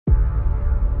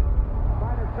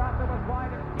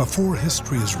Before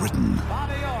history is written,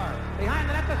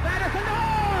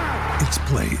 it's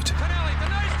played.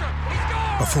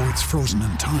 Before it's frozen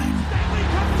in time,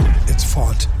 it's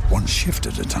fought one shift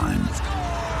at a time.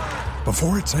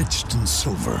 Before it's etched in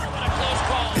silver,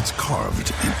 it's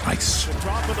carved in ice.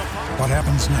 What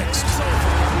happens next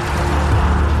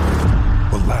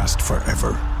will last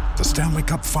forever. The Stanley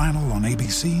Cup Final on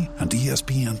ABC and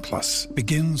ESPN Plus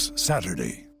begins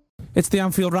Saturday. It's the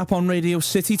Anfield Wrap on Radio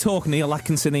City Talk. Neil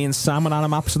Atkinson, Ian Salmon, and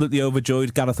I'm absolutely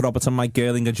overjoyed Gareth Roberts and Mike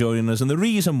Girling are joining us. And the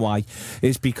reason why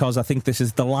is because I think this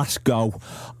is the last go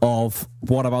of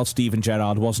What About Steven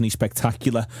Gerrard? Wasn't he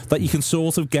spectacular? That you can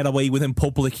sort of get away with in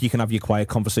public. You can have your quiet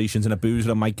conversations in a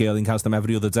boozer, and Mike Girling has them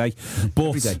every other day.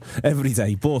 But every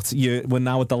day. But we're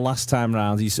now at the last time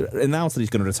round. He's announced that he's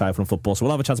going to retire from football, so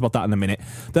we'll have a chat about that in a minute.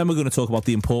 Then we're going to talk about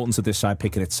the importance of this side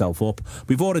picking itself up.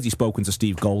 We've already spoken to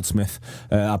Steve Goldsmith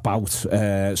about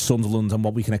Sunderland and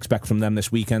what we can expect from them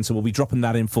this weekend, so we'll be dropping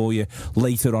that in for you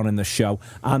later on in the show.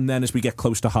 And then as we get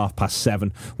close to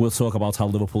 7:30, we'll talk about how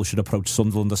Liverpool should approach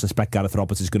Sunderland. I suspect Gareth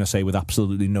Roberts is going to say with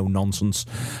absolutely no nonsense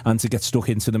and to get stuck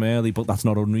into them early, but that's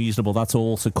not unreasonable. That's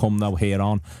all to come now here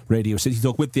on Radio City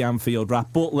Talk with the Anfield Wrap.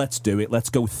 But let's do it.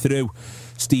 Let's go through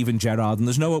Steven Gerrard, and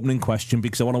there's no opening question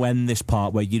because I want to end this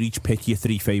part where you each pick your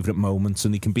 3 favourite moments,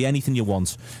 and it can be anything you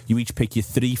want. You each pick your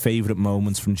 3 favourite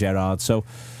moments from Gerrard. So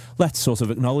let's sort of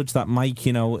acknowledge that, Mike.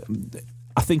 You know,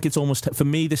 I think it's almost, for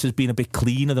me, this has been a bit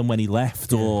cleaner than when he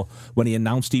left or when he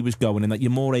announced he was going, and that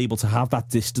you're more able to have that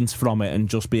distance from it and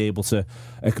just be able to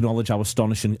acknowledge how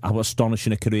astonishing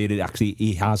a career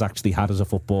he has actually had as a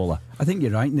footballer. I think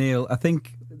you're right, Neil. I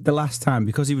think the last time,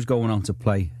 because he was going on to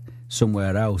play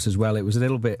somewhere else as well, it was a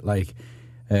little bit like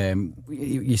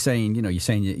you're saying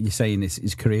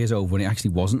his career's over, and it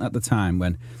actually wasn't at the time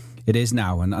when it is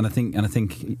now. And I think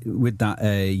with that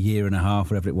year and a half,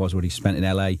 whatever it was, where he spent in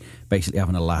LA, basically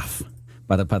having a laugh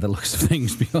by the looks of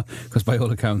things, because by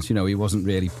all accounts, he wasn't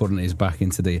really putting his back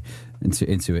into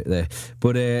it there.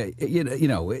 But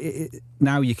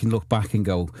now you can look back and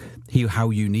go, how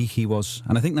unique he was.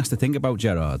 And I think that's the thing about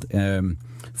Gerrard.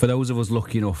 For those of us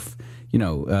lucky enough,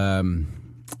 to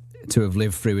have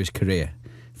lived through his career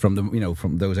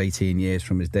from those 18 years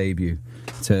from his debut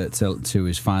to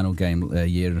his final game a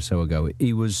year or so ago,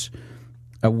 he was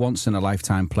a once in a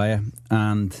lifetime player,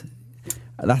 and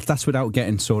that's without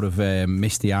getting sort of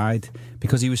misty-eyed,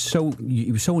 because he was so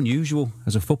unusual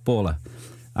as a footballer.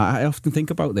 I often think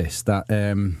about this, that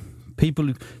some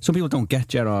people don't get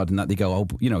Gerrard, and that they go,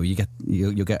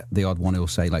 you'll get the odd one who'll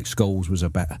say like Scholes was a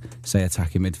better, say,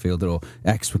 attacking midfielder, or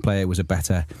X player was a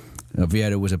better,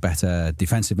 Vieira was a better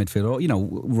defensive midfielder, or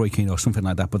Roy Keane or something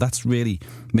like that. But that's really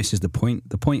misses the point.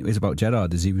 The point is about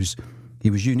Gerrard is he was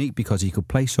unique because he could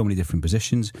play so many different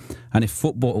positions, and if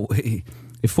football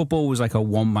was like a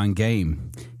one-man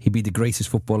game, he'd be the greatest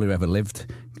footballer who ever lived.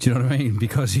 Do you know what I mean?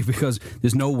 Because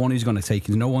there's no one who's going to take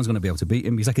him. No one's going to be able to beat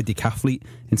him. He's like a decathlete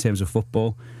in terms of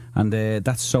football, and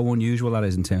that's so unusual, that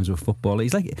is, in terms of football.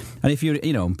 He's like, and if you're,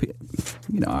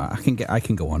 I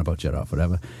can go on about Gerrard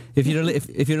forever. If you're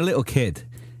a little kid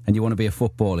and you want to be a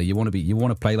footballer, you want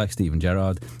to play like Steven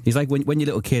Gerrard. He's like when you're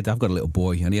a little kid. I've got a little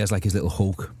boy, and he has like his little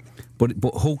Hulk.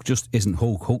 But Hulk just isn't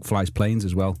Hulk. Hulk flies planes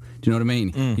as well. Do you know what I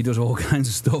mean? He does all kinds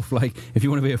of stuff. Like, if you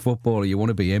want to be a footballer, you want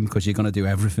to be him, because you're going to do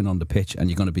everything on the pitch, and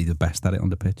you're going to be the best at it on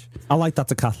the pitch. I like that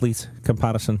decathlete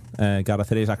comparison,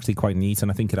 Gareth. It is actually quite neat, and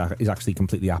I think it is actually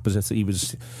completely opposite. He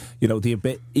was,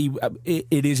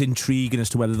 it is intriguing as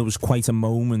to whether there was quite a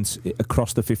moment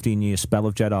across the 15-year spell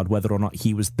of Gerrard, whether or not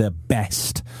he was the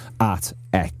best at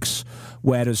X,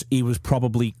 whereas he was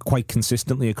probably quite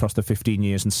consistently across the 15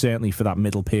 years, and certainly for that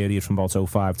middle period from about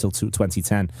 05 till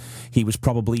 2010, he was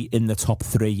probably in the top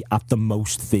 3 at the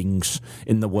most things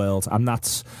in the world. And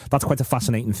that's quite a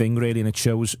fascinating thing, really, and it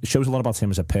shows a lot about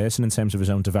him as a person in terms of his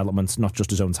own development, not just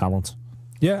his own talent.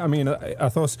 Yeah, I mean, I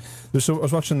thought I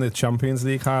was watching the Champions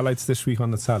League highlights this week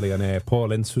on the telly, and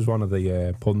Paul Ince was one of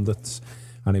the pundits,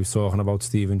 and he was talking about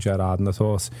Steven Gerrard, and I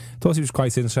thought he was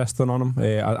quite interesting on him.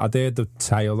 I'd heard the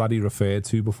tale that he referred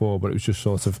to before, but it was just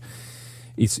sort of,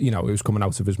 it was coming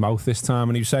out of his mouth this time,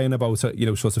 and he was saying about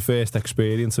sort of first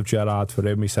experience of Gerrard for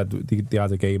him. He said they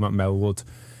had a game at Melwood,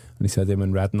 and he said him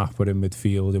and Redknapp were in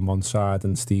midfield in one side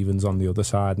and Stevens on the other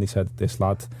side, and he said this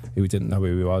lad, who didn't know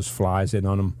who he was, flies in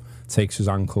on him, takes his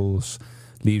ankles,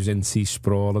 leaves Ince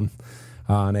sprawling.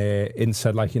 And Ince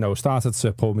said, started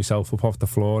to pull myself up off the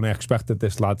floor, and I expected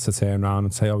this lad to turn around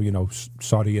and say,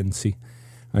 sorry, Ince. And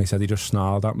he said he just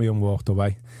snarled at me and walked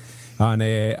away. And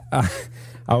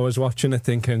I was watching it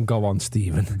thinking, go on,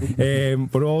 Stephen.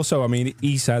 But also, I mean,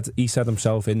 he said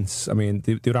himself, they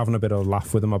were having a bit of a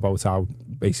laugh with him about how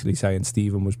basically saying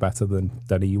Stephen was better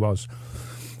than he was.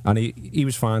 And he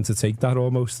was fine to take that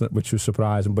almost, which was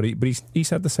surprising. But he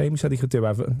said the same. He said he could do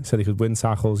everything. He said he could win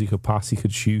tackles, he could pass, he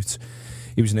could shoot.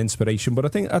 He was an inspiration. But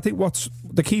I think what's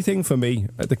the key thing for me,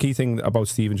 the key thing about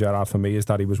Steven Gerrard for me is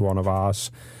that he was one of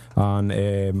ours. And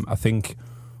I think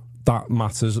that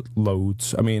matters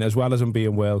loads. I mean, as well as him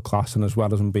being world class and as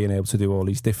well as him being able to do all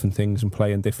these different things and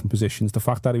play in different positions, the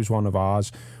fact that he was one of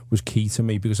ours was key to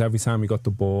me, because every time he got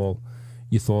the ball,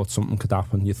 you thought something could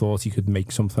happen. You thought he could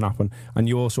make something happen. And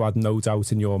you also had no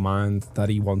doubt in your mind that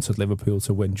he wanted Liverpool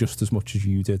to win just as much as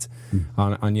you did.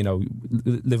 And you know,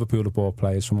 Liverpool have bought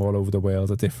players from all over the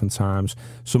world at different times.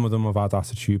 Some of them have had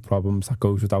attitude problems. That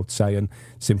goes without saying,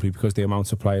 simply because the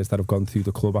amount of players that have gone through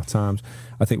the club at times.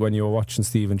 I think when you were watching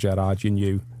Steven Gerrard, you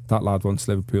knew that lad wants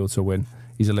Liverpool to win.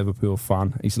 He's a Liverpool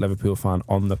fan. He's a Liverpool fan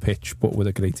on the pitch, but with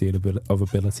a great deal of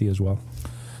ability as well.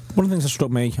 One of the things that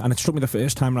struck me, and it struck me the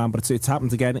first time round, but it's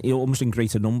happened again, almost in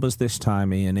greater numbers this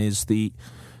time, Ian, is the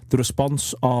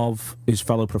response of his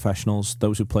fellow professionals,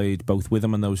 those who played both with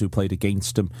him and those who played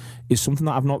against him, is something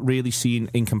that I've not really seen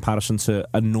in comparison to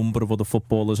a number of other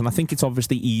footballers. And I think it's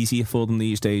obviously easier for them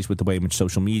these days with the way in which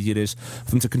social media is,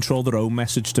 for them to control their own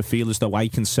message, to feel as though I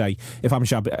can say, if I'm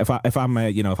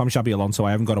Xabi Alonso,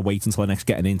 I haven't got to wait until I next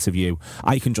get an interview.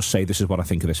 I can just say this is what I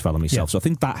think of this fella myself. Yeah. So I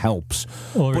think that helps.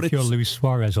 Or but if you're Luis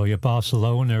Suarez or you're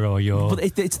Barcelona or you're...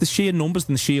 But it's the sheer numbers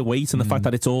and the sheer weight and the fact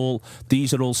that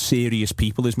these are all serious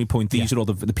people, is my point. These are all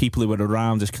the people who were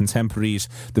around as contemporaries,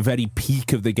 the very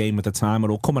peak of the game at the time,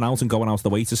 are all coming out and going out of the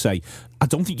way to say, I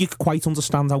don't think you quite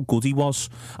understand how good he was.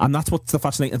 And that's what's the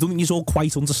fascinating. I don't think you all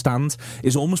quite understand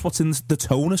is almost what's in the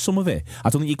tone of some of it. I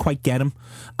don't think you quite get him.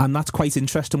 And that's quite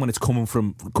interesting when it's coming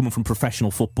from professional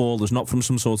footballers, not from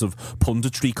some sort of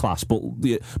punditry class, but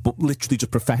literally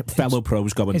just fellow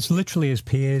pros going. It's literally his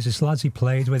peers, it's lads he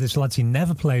played with, it's lads he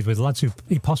never played with, lads who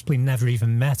he possibly never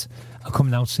even met, are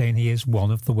coming out saying he is one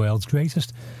of the world's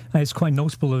greatest. It's quite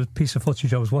notable, a piece of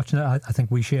footage I was watching, I think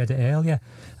we shared it earlier,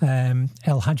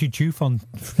 El Hadji Diouf on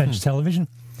French television.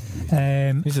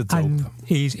 He's a dope. And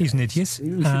he's an idiot,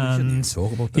 and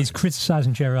he's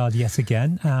criticising Gerrard yet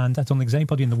again, and I don't think there's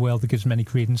anybody in the world that gives him any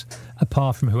credence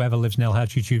apart from whoever lives in El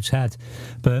Hadji Diouf's head.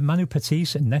 But Manu Petit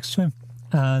sitting next to him,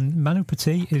 and Manu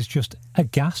Petit is just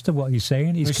aghast at what he's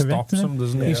saying. He's correcting him,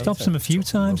 doesn't he? He stops him a few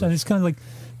times, and it's kind of like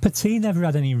Petit never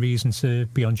had any reason to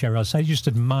be on Gerrard's side. He just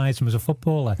admired him as a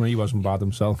footballer. Well, he wasn't bad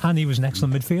himself, and he was an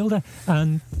excellent midfielder.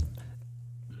 And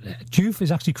Diouf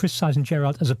is actually criticising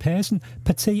Gerrard as a person.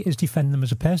 Petit is defending him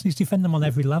as a person. He's defending him on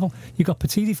every level. You've got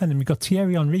Petit defending him. You've got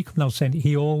Thierry Henry coming out saying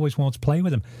he always wants to play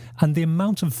with him. And the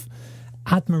amount of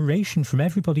admiration from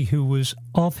everybody who was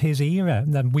of his era,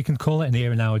 and then we can call it an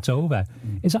era now, it's over,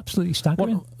 is absolutely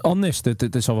staggering. Well, on this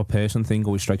other person thing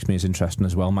always strikes me as interesting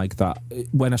as well, Mike, that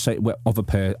when I say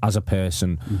as a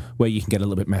person, where you can get a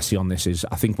little bit messy on this is,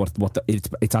 I think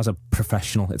it's as a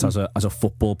professional, it's as a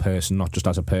football person, not just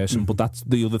as a person. But that's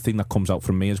the other thing that comes out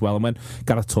from me as well. And when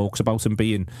Gareth talks about him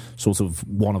being sort of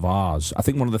one of ours, I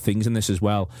think one of the things in this as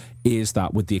well is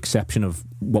that, with the exception of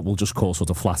what we'll just call sort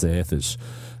of flat earthers,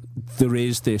 there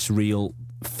is this real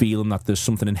feeling that there's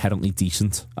something inherently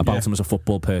decent about him as a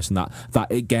football person, that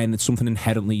again, it's something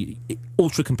inherently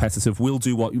ultra competitive, will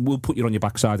put you on your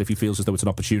backside if he feels as though it's an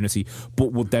opportunity,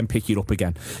 but would then pick you up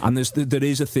again. And there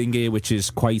is a thing here which is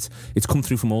it's come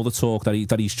through from all the talk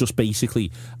that he's just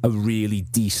basically a really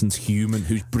decent human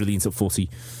who's brilliant at footy.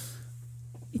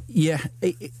 Yeah,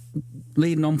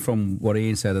 leading on from what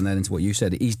Ian said and then into what you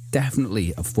said, he's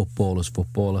definitely a footballer's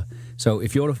footballer. So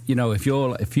if you've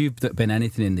been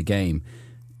anything in the game,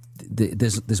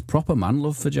 there's proper man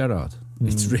love for Gerrard.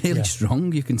 It's really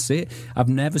strong. You can see it. I've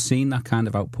never seen that kind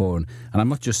of outpouring, and I'm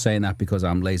not just saying that because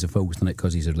I'm laser focused on it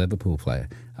because he's a Liverpool player.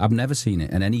 I've never seen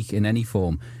it in any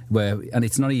form and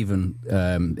it's not even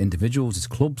individuals, it's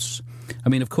clubs. I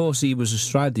mean, of course, he was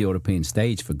astride the European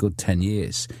stage for a good 10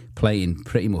 years, playing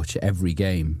pretty much every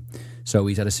game. So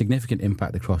he's had a significant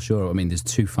impact across Europe. I mean, there's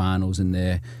 2 finals in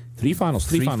there. Three finals.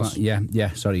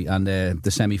 Sorry, and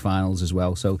the semi-finals as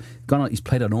well. So he's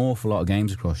played an awful lot of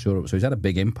games across Europe, so he's had a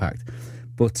big impact.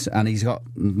 And he's got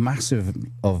masses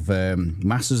of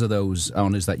those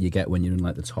honours that you get when you're in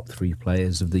like the top 3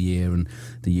 players of the year and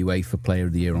the UEFA Player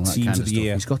of the Year and all that kind of stuff.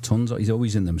 He's got tons. He's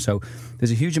always in them. So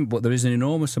but there is an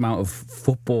enormous amount of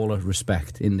footballer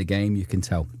respect in the game. You can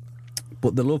tell.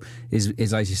 But the love is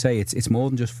as you say, it's more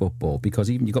than just football, because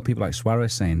even you've got people like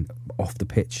Suarez saying off the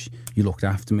pitch, you looked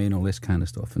after me and all this kind of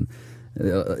stuff. And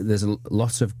there's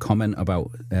lots of comment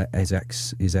about his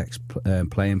ex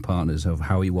playing partners of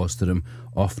how he was to them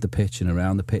off the pitch and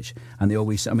around the pitch, and they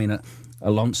always, I mean,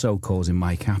 Alonso calls him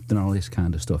my captain, all this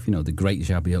kind of stuff, you know, the great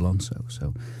Xabi Alonso.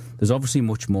 So there's obviously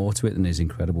much more to it than his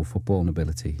incredible footballing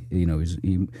ability. You know,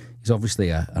 he's obviously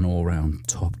an all-round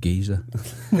top geezer.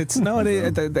 That's one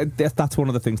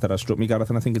of the things that has struck me, Gareth,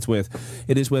 and I think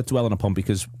it is worth dwelling upon,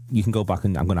 because you can go back,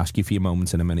 and I'm going to ask you for your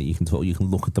moments in a minute. You can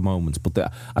look at the moments, but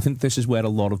I think this is where a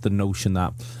lot of the notion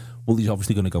that, well, he's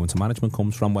obviously going to go into management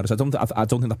comes from. Whereas I don't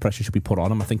think that pressure should be put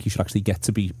on him. I think he should actually get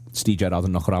to be Steve Gerrard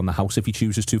and knock around the house if he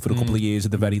chooses to for a couple of years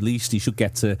at the very least. He should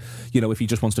get to, you know, if he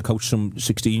just wants to coach some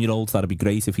 16-year-olds, that'd be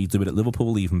great. If he'd do it at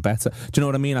Liverpool, even better. Do you know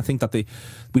what I mean? I think that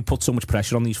we put so much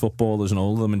pressure on these footballers and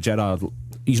all of them, and Gerrard,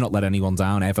 he's not let anyone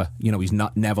down ever. You know, he's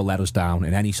never let us down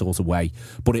in any sort of way.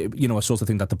 But I sort of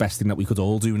think that the best thing that we could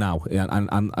all do now,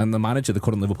 and the manager, the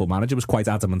current Liverpool manager, was quite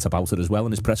adamant about it as well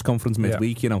in his press conference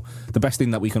midweek. You know, the best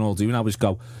thing that we can all do now is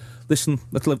go, listen,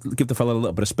 let's give the fella a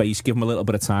little bit of space, give him a little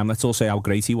bit of time, let's all say how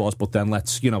great he was, but then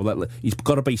he's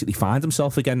got to basically find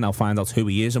himself again now, find out who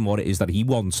he is and what it is that he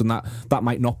wants, and that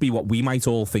might not be what we might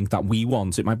all think that we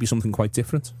want. It might be something quite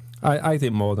different. I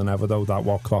think more than ever, though, that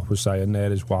what Klopp was saying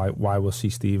there is why we'll see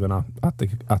Stephen at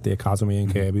the academy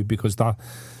in Kirby, because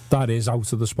that is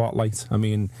out of the spotlight. I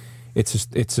mean, it's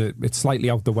slightly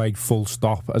out the way, full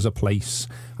stop, as a place,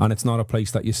 and it's not a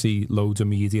place that you see loads of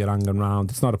media hanging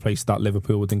around. It's not a place that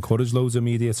Liverpool would encourage loads of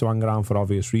media to hang around for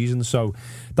obvious reasons. So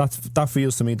that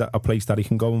feels to me that a place that he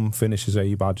can go and finish his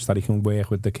A badge, that he can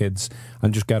work with the kids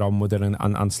and just get on with it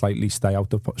and slightly stay out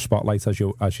the spotlight, as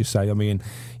you say. I mean,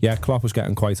 yeah, Klopp was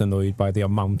getting quite annoyed by the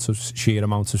sheer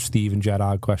amount of Steven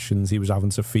Gerrard questions he was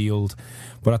having to field,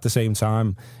 but at the same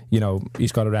time, you know,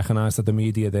 he's got to recognise that the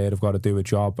media there have got to do a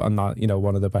job, and that, you know,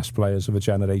 one of the best players of a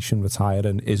generation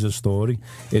retiring is a story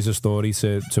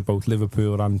to both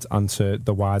Liverpool and to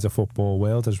the wider football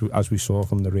world, as we saw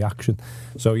from the reaction.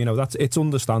 So, you know, it's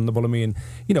understandable. I mean,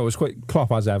 you know, it's quite,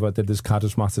 Klopp, as ever, did his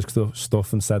charismatic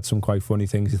stuff and said some quite funny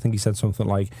things. I think he said something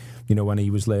like, you know, when he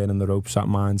was learning the ropes at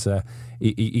Mainz,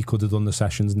 he could have done the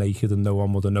sessions naked and no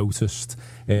one would have noticed,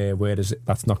 whereas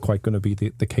that's not quite going to be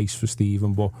the case for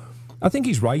Stephen. But I think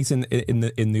he's right in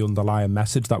the underlying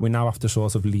message that we now have to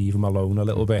sort of leave him alone a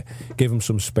little bit, give him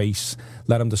some space,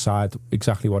 let him decide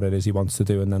exactly what it is he wants to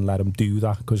do, and then let him do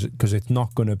that, because it's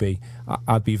not going to be.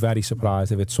 I'd be very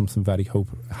surprised if it's something very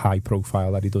high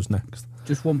profile that he does next.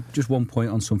 Just one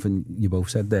point on something you both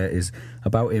said there is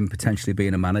about him potentially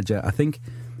being a manager. I think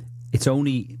it's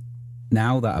only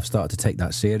now that I've started to take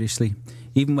that seriously.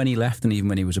 Even when he left and even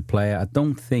when he was a player, I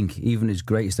don't think even his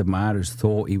greatest admirers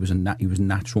thought he was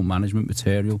natural management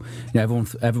material. You know,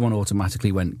 everyone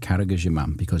automatically went, Carragher's your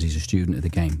man because he's a student of the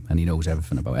game and he knows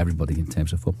everything about everybody in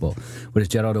terms of football. Whereas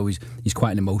Gerrard he's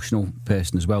quite an emotional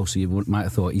person as well, so you might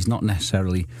have thought he's not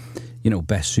necessarily, you know,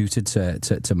 best suited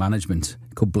to management.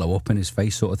 Could blow up in his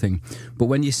face, sort of thing. But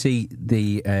when you see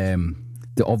the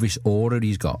obvious aura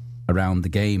he's got around the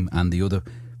game and the other,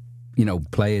 you know,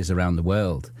 players around the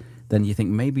world, then you think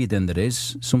maybe then there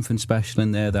is something special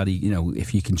in there that he, you know,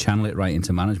 if you can channel it right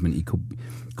into management, he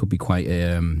could be quite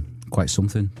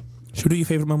something. Should we do your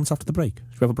favourite moments after the break?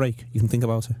 Should we have a break? You can think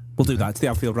about it. We'll do that. It's the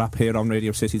Anfield Wrap here on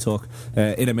Radio City Talk.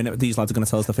 In a minute, these lads are going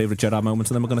to tell us their favourite Gerrard moments,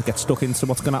 and then we're going to get stuck into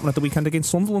what's going to happen at the weekend against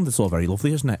Sunderland. It's all very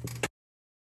lovely, isn't it?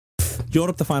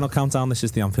 Europe, the final countdown. This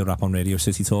is the Anfield Wrap on Radio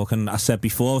City Talk, and I said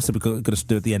before, so we're going to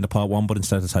do it at the end of part one, but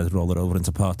instead I decided to roll it over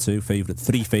into part two.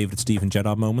 Three favourite Steven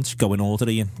Gerrard moments. Go in order,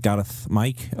 Ian, Gareth,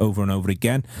 Mike, over and over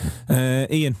again.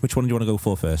 Ian, which one do you want to go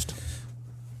for first?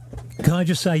 Can I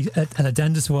just say an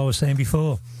addendum to what I was saying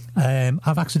before?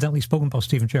 I've accidentally spoken about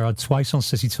Steven Gerrard twice on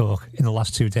City Talk in the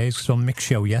last 2 days, because on Mick's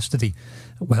show yesterday,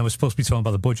 when I was supposed to be talking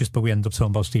about the budget, but we ended up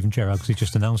talking about Steven Gerrard because he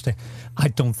just announced it. I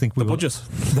don't think we will. Budget?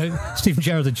 Steven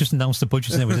Gerrard had just announced the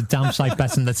budget, and it was a damn sight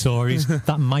better than the Tories.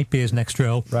 That might be his next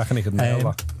role. Reckon he could nail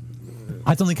that.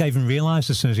 I don't think I even realised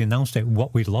as soon as he announced it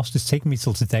what we'd lost. It's taken me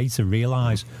till today to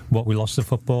realise what we lost to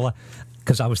footballer,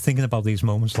 because I was thinking about these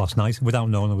moments last night without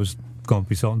knowing I was going to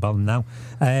be talking about them now.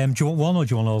 Do you want one or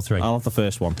do you want all three? I'll have the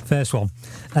first one. First one.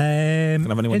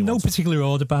 In no particular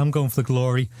order, but I'm going for the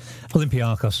glory.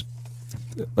 Olympiacos.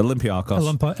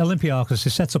 Olympiacos. He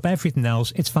sets up everything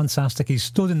else. It's fantastic. He's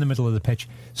stood in the middle of the pitch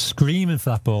screaming for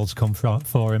that ball to come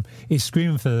for him. He's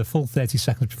screaming for the full 30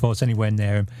 seconds before it's anywhere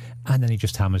near him, and then he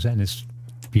just hammers it, and it's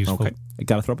beautiful. Okay.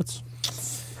 Gareth Roberts.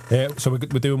 So we're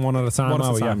doing one at a time. One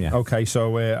at a time, yeah. Okay,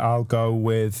 so I'll go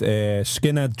with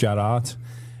Skinhead Gerrard.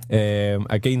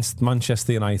 against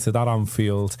Manchester United at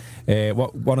Anfield.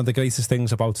 One of the greatest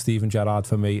things about Steven Gerrard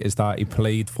for me is that he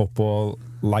played football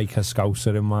like a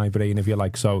Scouser in my brain, if you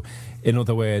like. So, in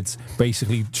other words,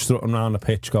 basically strutting around the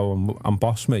pitch going, I'm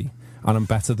boss me, and I'm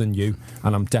better than you,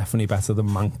 and I'm definitely better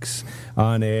than Manx.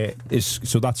 And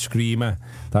so that screamer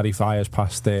that he fires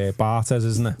past Bartes,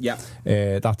 isn't it? Yeah.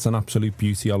 That's an absolute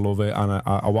beauty. I love it, and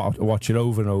I watch it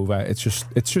over and over. It's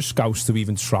just Scouse to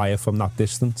even try it from that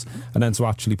distance, and then to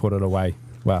actually put it away.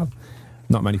 Well,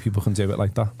 not many people can do it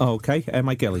like that. Okay,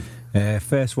 Mike Gilly.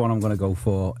 First one I'm going to go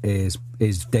for is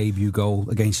his debut goal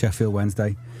against Sheffield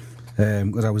Wednesday,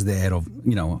 because I was there. I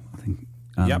think,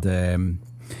 and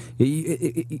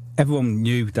everyone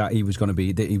knew that he was going to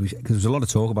be. Because there was a lot of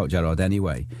talk about Gerrard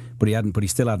anyway, but he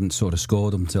still hadn't sort of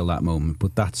scored until that moment.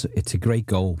 But it's a great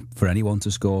goal for anyone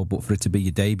to score, but for it to be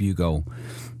your debut goal,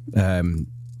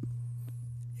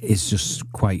 it's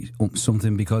just quite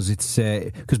something, because it's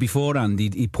because beforehand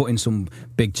he put in some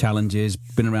big challenges,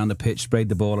 been around the pitch, sprayed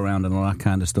the ball around and all that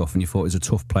kind of stuff, and you thought he was a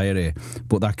tough player here.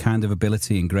 But that kind of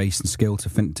ability and grace and skill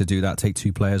to do that, take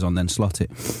two players on, then slot it,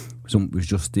 was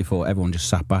just, they thought everyone just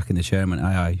sat back in the chair and went,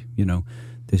 aye,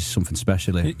 this is something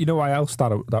special here. You know why else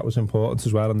that was important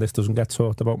as well, and this doesn't get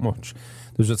talked about much.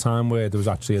 There was a time where there was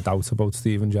actually a doubt about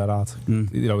Steven Gerrard.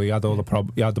 He had all the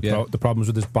problems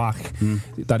with his back,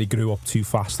 that he grew up too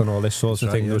fast and all this sort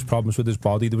of thing. There was problems with his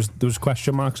body. There was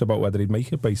question marks about whether he'd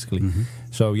make it, basically.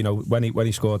 So when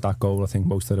he scored that goal, I think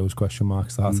most of those question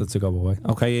marks started to go away.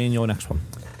 Okay, Ian, your next one.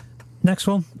 Next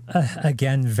one,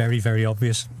 again, very, very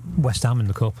obvious. West Ham in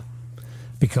the Cup.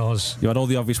 Because you had all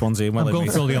the obvious ones in. I'm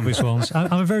going for all the obvious ones.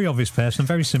 I'm a very obvious person. I'm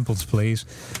very simple to please.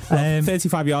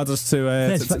 35 yarders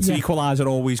to equalise are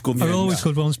always good ones. Are always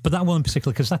good ones, but that one in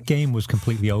particular, because that game was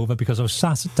completely over, because I was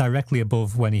sat directly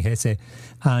above when he hit it,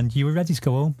 and you were ready to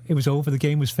go home. It was over. The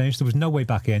game was finished. There was no way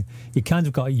back in. You kind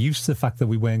of got used to the fact that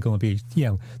we weren't going to be,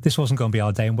 this wasn't going to be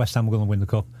our day, and West Ham were going to win the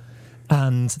Cup.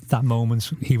 And that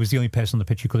moment, he was the only person on the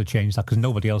pitch who could have changed that, because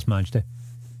nobody else managed it.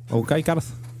 Okay,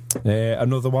 Gareth.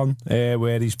 Another one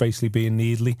where he's basically being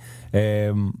needly.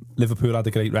 Liverpool had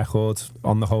a great record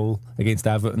on the whole against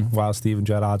Everton while Steven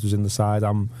Gerrard was in the side,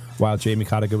 while Jamie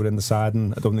Carragher were in the side,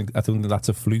 and I don't think that's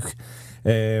a fluke.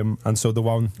 And so the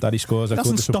one that he scores,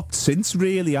 hasn't stopped since,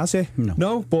 really, has it?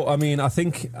 No, but I mean, I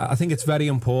think it's very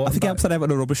important. I think it helps that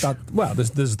Everton are rubbish.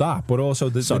 There's that, but also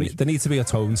there needs to be a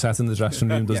tone set in the dressing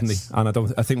room, doesn't he? And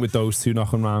I think with those two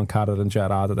knocking around, Carragher and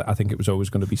Gerrard, I think it was always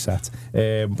going to be set.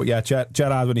 But yeah,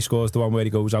 Gerrard, when he scores the one where he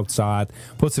goes outside,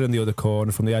 puts it in the other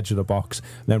corner from the edge of the box,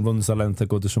 and then runs the length of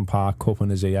Goodison Park, cup in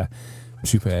his ear,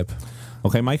 superb.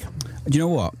 Okay, Mike. Do you know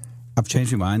what? I've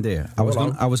changed my mind here. I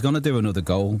was going to do another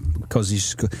goal because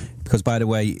by the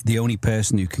way, the only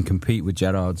person who can compete with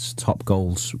Gerrard's top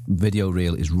goals video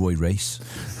reel is Roy Race.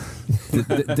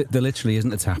 There literally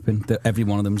isn't a tap-in. Every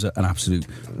one of them's an absolute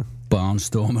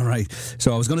barnstormer, right?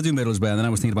 So I was going to do Middlesbrough, and then I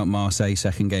was thinking about Marseille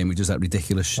second game, which is that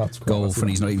ridiculous goal for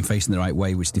he's not even facing the right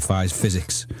way, which defies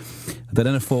physics. But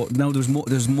then I thought, no,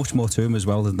 there's much more to him as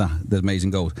well than that. The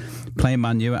amazing goals. Playing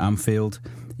Man U at Anfield,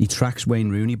 he tracks Wayne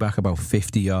Rooney back about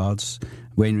 50 yards.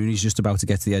 Wayne Rooney's just about to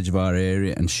get to the edge of our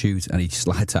area and shoot, and he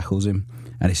slide tackles him.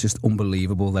 And it's just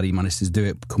unbelievable that he managed to do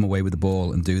it, come away with the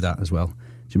ball and do that as well. Do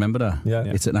you remember that? Yeah.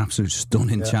 It's an absolute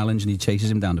stunning challenge, and he chases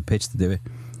him down the pitch to do it.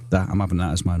 I'm having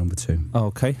that as my number 2.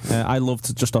 Okay, I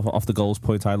loved, just off the goals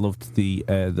point, I loved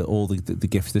all the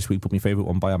gifts this week, but my favourite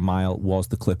one by a mile was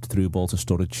the clipped through ball to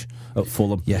Sturridge at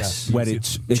Fulham. Yes, where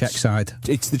it's check side.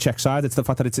 It's the check side. It's the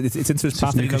fact that it's into his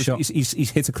path.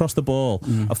 He's hit across the ball,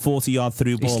 a 40-yard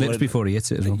through ball. He slips before he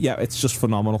hits it as well. Yeah, it's just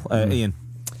phenomenal. Ian,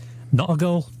 not a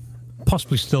goal,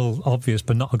 possibly still obvious,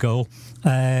 but not a goal.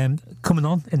 Coming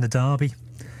on in the derby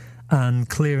and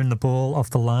clearing the ball off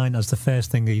the line as the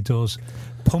first thing he does,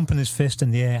 pumping his fist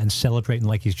in the air and celebrating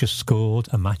like he's just scored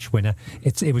a match winner.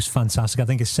 It was fantastic. I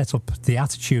think it set up the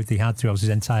attitude he had throughout his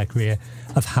entire career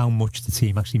of how much the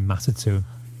team actually mattered to him.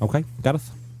 Okay,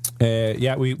 Gareth?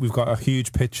 We've got a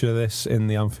huge picture of this in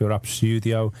the Anfield App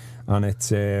studio, and it's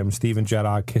Steven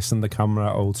Gerrard kissing the camera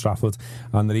at Old Trafford.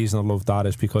 And the reason I love that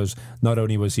is because not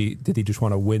only did he just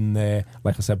want to win there,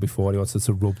 like I said before, he wanted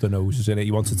to rub the noses in it.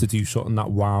 He wanted to do something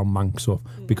that wow Manx up,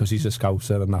 because he's a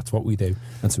Scouser and that's what we do.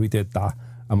 And so we did that,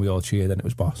 and we all cheered, and it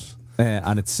was boss.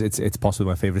 And it's possibly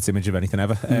my favourite image of anything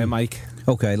ever. Mike?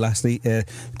 Okay, lastly,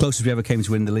 closest we ever came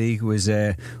to win the league was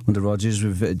under Rodgers,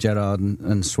 with Gerrard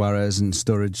and Suarez and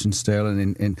Sturridge and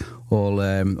Sterling in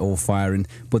all firing.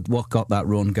 But what got that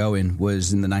run going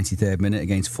was in the 93rd minute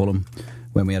against Fulham,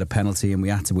 when we had a penalty and we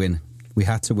had to win. We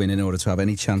had to win in order to have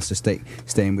any chance to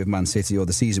staying with Man City, or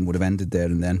the season would have ended there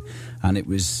and then. And it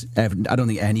was evident. I don't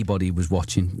think anybody was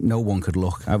watching. No one could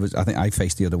look. I think I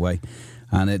faced the other way,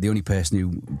 and the only person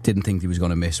who didn't think he was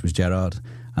going to miss was Gerrard.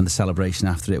 And the celebration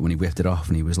after it, when he whipped it off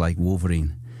and he was like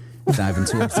Wolverine, diving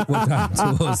towards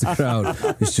the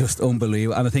crowd, was just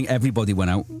unbelievable. And I think everybody went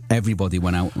out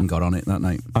and got on it that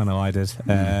night. I know I did.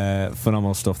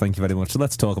 Phenomenal stuff. Thank you very much. So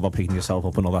let's talk about picking yourself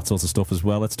up and all that sort of stuff as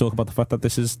well. Let's talk about the fact that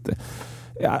this is,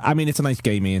 I mean, it's a nice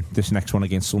game, Ian, this next one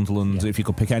against Sunderland. If you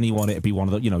could pick anyone, it'd be one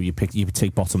of the, you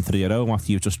take bottom three at home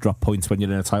after you've just dropped points when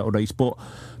you're in a title race. But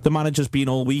the manager's been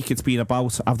all week, it's been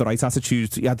about have the right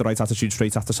attitude. He had the right attitude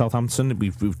straight after Southampton.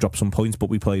 We've dropped some points, but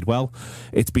we played well.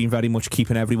 It's been very much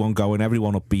keeping everyone going,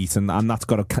 everyone upbeat, and that's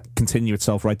got to continue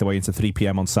itself right the way into 3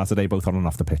 p.m. on Saturday, both on and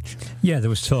off the pitch. Yeah, there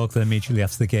was talk that immediately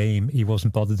after the game he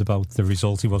wasn't bothered about the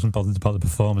result, he wasn't bothered about the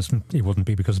performance. He wouldn't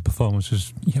be, because the performance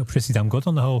was pretty damn good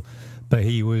on the whole, but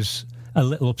he was a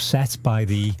little upset by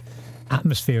the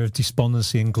atmosphere of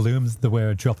despondency and gloom that they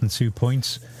were dropping 2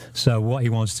 points. So what he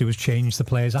wants to do is change the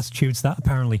players' attitudes. That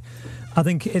apparently, I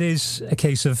think it is a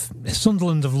case of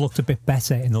Sunderland have looked a bit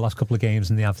better in the last couple of games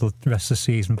than they have the rest of the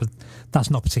season, but that's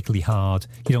not particularly hard.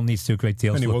 You don't need to do a great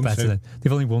deal to look better.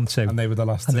 They've only won 2, and they were the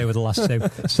last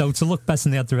 2. So to look better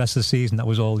than they had the rest of the season, that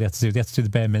was all they had to do. They had to do the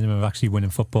bare minimum of actually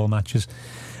winning football matches.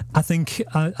 I think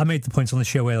I made the point on the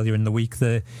show earlier in the week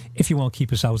that if you want to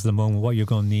keep us out of the moment, what you're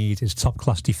going to need is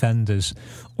top-class defenders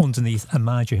underneath a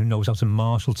manager who knows how to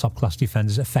marshal top-class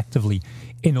defenders effectively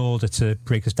in order to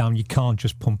break us down. You can't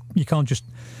just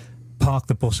park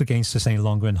the bus against us any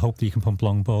longer and hope that you can pump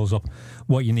long balls up.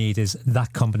 What you need is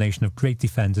that combination of great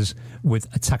defenders with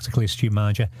a tactically astute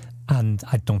manager, and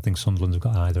I don't think Sunderland have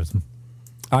got either of them.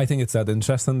 I think it's that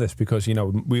interesting, this, because we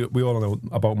all know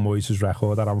about Moyes'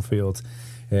 record at Anfield,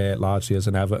 largely as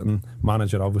an Everton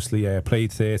manager. Obviously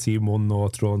played 13, won 0,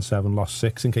 drawn 7, lost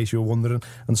 6, in case you were wondering,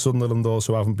 and Sunderland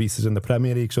also haven't beat us in the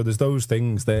Premier League. So there's those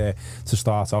things there to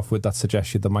start off with that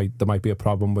suggest there might be a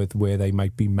problem with where they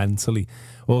might be mentally.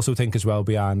 Also think as well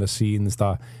behind the scenes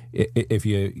that if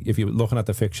you're looking at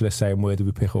the fixture list saying where do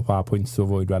we pick up our points to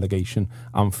avoid relegation,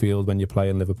 Anfield when you're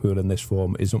playing Liverpool in this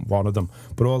form isn't one of them.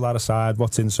 But all that aside,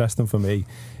 what's interesting for me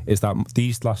is that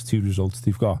these last 2 results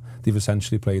they've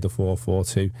essentially played a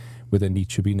 4-4-2 with a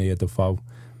Nietzsche near Defoe.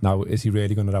 Now, is he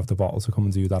really going to have the bottle to come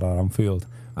and do that at Anfield?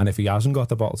 And if he hasn't got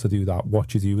the bottle to do that, what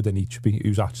do you do with a Nietzsche,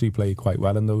 who's actually played quite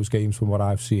well in those games from what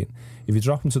I've seen? If you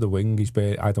drop him to the wing,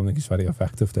 I don't think he's very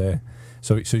effective there.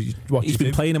 So he's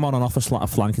been playing him on and off a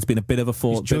flank. It's been a bit of a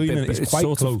thought. It's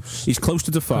quite close. He's close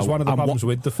to Defoe. Because one of the problems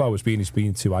with Defoe has been he's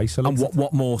been too isolated. And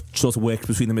what more sort of works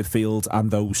between the midfield and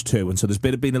those two? And so there's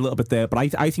been a little bit there.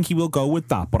 But I think he will go with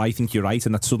that. But I think you're right,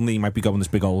 and that suddenly he might be going as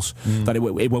big goals. That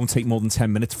it won't take more than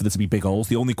 10 minutes for there to be big goals.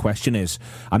 The only question is,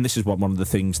 and this is one of the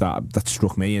things that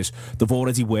struck me, is they've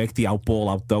already worked the out ball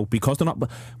out though, because they're not.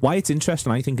 Why it's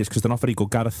interesting, I think, is because they're not very good,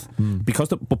 Gareth. Because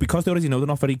they already know they're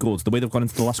not very good. The way they've gone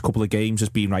into the last couple of games has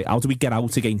been right. How do we get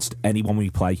out against anyone we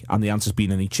play? And the answer's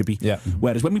been an Ichibi. Yeah.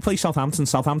 Whereas when we play Southampton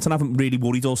haven't really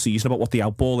worried all season about what the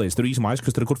out ball is. The reason why is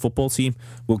because they're a good football team.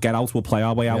 We'll get out, we'll play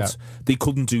our way out. Yeah. They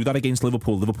couldn't do that against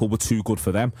Liverpool. Liverpool were too good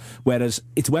for them. Whereas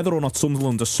it's whether or not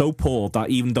Sunderland are so poor that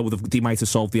even though they might have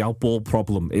solved the out ball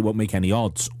problem, it won't make any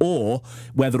odds. Or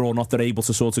whether or not they're able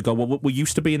to sort of go, well, we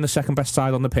used to be in the second best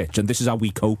side on the pitch, and this is how we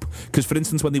cope. Because, for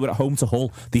instance, when they were at home to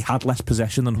Hull, they had less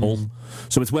possession than Hull.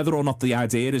 So it's whether or not the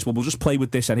idea is, well, we'll just play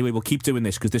with this anyway, we'll keep doing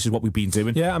this because this is what we've been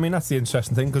doing. Yeah, I mean, that's the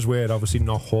interesting thing, because we're obviously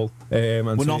not Hull. We're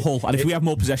not Hull, and if we have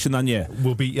more possession than you,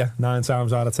 we'll beat you 9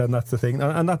 times out of 10. That's the thing,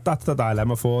 and that's the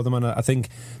dilemma for them. And I think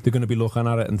they're going to be looking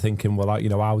at it and thinking, well,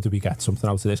 how do we get something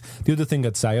out of this? The other thing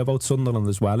I'd say about Sunderland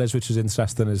as well is, which is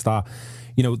interesting, is that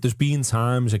there's been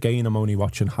times, again, I'm only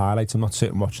watching highlights, I'm not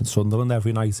sitting watching Sunderland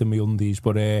every night in my undies,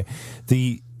 but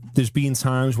there's been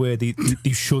times where they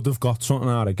should have got something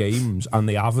out of games and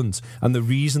they haven't, and the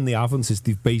reason they haven't is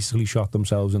they've basically shot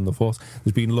themselves in the foot.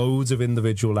 There's been loads of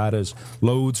individual errors,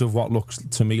 loads of what looks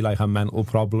to me like a mental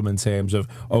problem in terms of,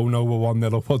 oh no, we're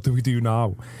 1-0 up, what do we do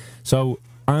now? So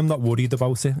I'm not worried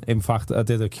about it. In fact, I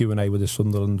did a Q&A with the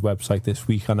Sunderland website this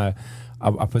week, and I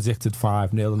predicted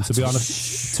 5-0, and to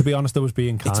be honest, I was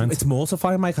being kind. It's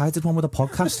mortifying, Mike. I did one with a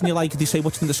podcast, and you're like, they say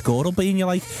what you think the score will be, and you're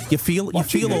like, you feel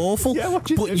awful,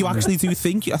 but you actually do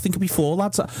think. I think it'll be 4,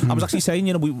 lads. I was actually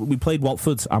saying, we played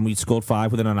Watford and we scored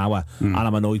 5 within an hour, and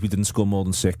I'm annoyed we didn't score more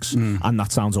than 6, and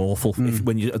that sounds awful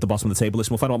when you're at the bottom of the table.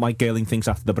 Listen, we'll find out what Mike Galing thinks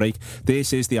after the break.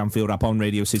 This is the Anfield Wrap on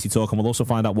Radio City Talk, and we'll also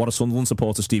find out what a Sunderland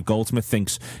supporter Steve Goldsmith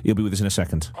thinks. He'll be with us in a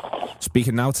second.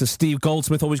 Speaking now to Steve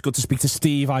Goldsmith, always good to speak to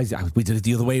Steve. We did it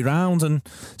the other way round. And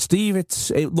Steve,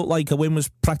 it looked like a win was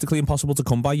practically impossible to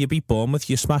come by. You beat Bournemouth,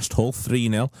 you smashed Hull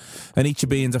 3-0, and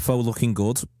Ichibi and Defoe looking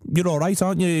good. You're all right,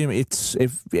 aren't you?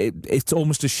 It's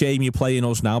almost a shame you're playing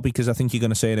us now, because I think you're going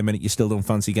to say in a minute you still don't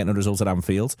fancy getting a result at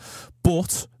Anfield.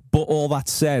 But all that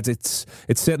said, it's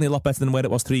certainly a lot better than where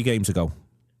it was 3 games ago.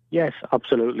 Yes,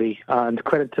 absolutely. And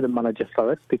credit to the manager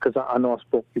for it, because I know I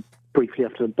spoke to you briefly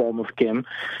after the Bournemouth game,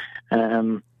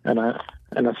 and I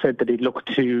said that he'd look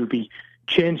to be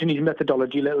changing his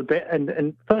methodology a little bit.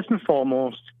 And first and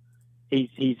foremost,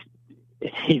 he's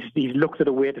looked at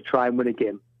a way to try and win a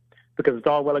game, because it's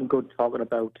all well and good talking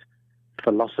about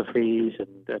philosophies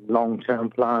and long-term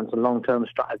plans and long-term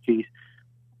strategies,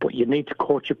 but you need to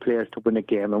coach your players to win a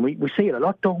game. And we see it a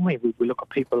lot, don't we? We look at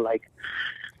people like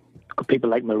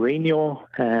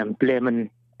Mourinho, blaming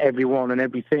everyone and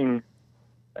everything,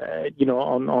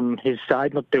 on his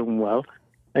side not doing well,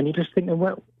 and you're just thinking,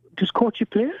 well, just coach your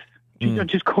players,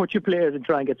 just coach your players and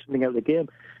try and get something out of the game.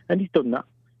 And he's done that,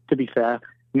 to be fair,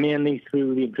 mainly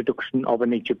through the introduction of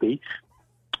an HB,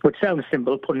 which sounds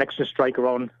simple, put an extra striker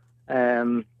on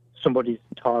somebody's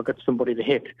target, somebody to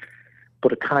hit,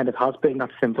 but it kind of has been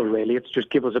that simple, really. It's just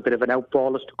give us a bit of an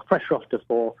outball, let's took pressure off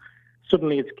Defoe.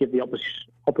 Suddenly it's give the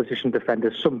opposition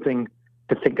defenders something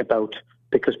to think about,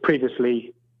 because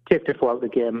previously, take Defoe out of the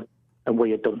game and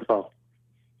we had done for.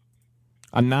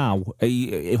 And now,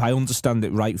 if I understand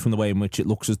it right from the way in which it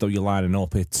looks as though you're lining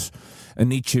up, it's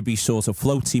Anichebe sort of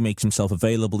floats, he makes himself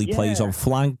available, he plays on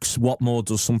flanks, Watmore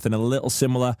does something a little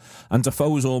similar, and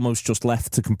Defoe's almost just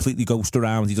left to completely ghost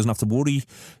around. He doesn't have to worry.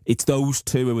 It's those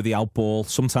two with the outball.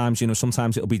 Sometimes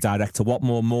it'll be direct to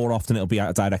Watmore, more often it'll be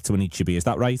direct to Anichebe. Is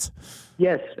that right?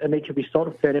 Yes, Anichebe sort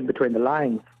of playing in between the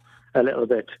lines a little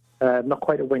bit. Not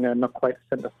quite a winger, not quite a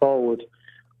centre forward.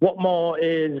 Watmore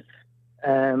is...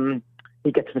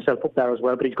 he gets himself up there as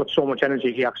well, but he's got so much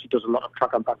energy, he actually does a lot of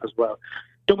track and back as well.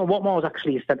 Duncan Watmore is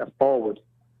actually a centre forward,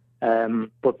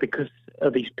 but because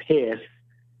of his pace,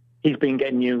 he's been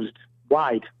getting used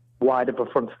wide of a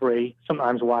front 3,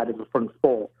 sometimes wide of a front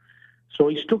 4. So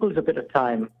he struggles a bit of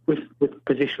time with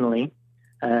positionally,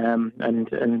 and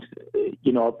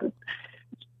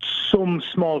some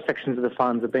small sections of the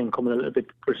fans have been coming a little bit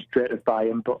frustrated by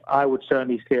him, but I would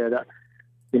certainly say that,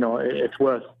 it's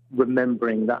worth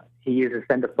remembering that he is a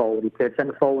centre forward. He played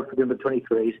centre forward for the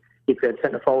under-23s. He played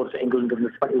centre forward for England in the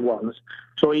 21s.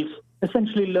 So he's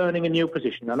essentially learning a new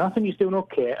position, and I think he's doing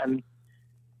okay. And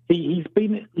he's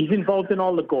involved in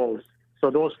all the goals. So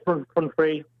those front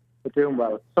 3 are doing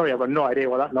well. Sorry, I've got no idea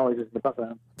what that noise is in the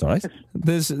background. It's all right.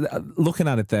 There's looking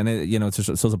at it then, to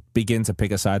sort of begin to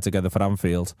pick a side together for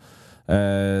Anfield.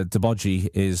 Deboji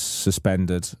is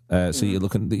suspended, so you're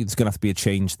looking. There's going to have to be a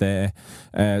change there.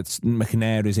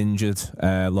 McNair is injured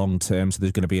long term, so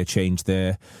there's going to be a change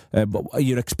there. But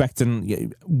you're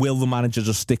expecting? Will the manager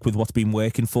just stick with what's been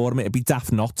working for him? It'd be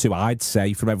daft not to, I'd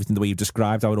say, from everything the way you've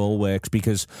described how it all works,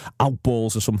 because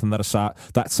outballs are something that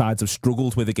sides have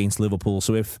struggled with against Liverpool.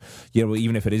 So if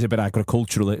even if it is a bit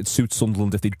agricultural, it suits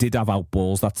Sunderland. If they did have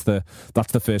outballs, that's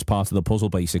the first part of the puzzle,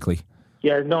 basically.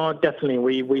 Yeah, no, definitely.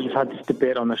 We've had this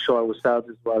debate on the show ourselves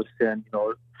as well, saying,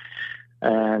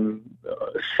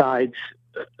 sides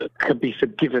could be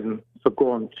forgiven for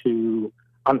going to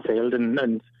Anfield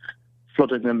and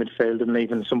flooding the midfield and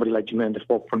leaving somebody like Jermaine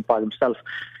Defoe up front by themselves.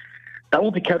 That will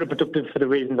be counterproductive for the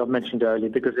reasons I've mentioned earlier,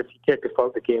 because if you take Defoe out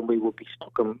of the game, we will be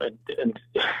stuck. And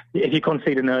if you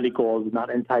concede an early goal, then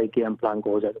that entire game plan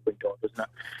goes out the window, doesn't it?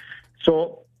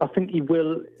 So I think he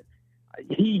will.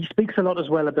 He speaks a lot as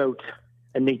well about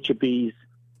Anichebe's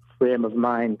frame of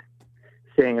mind,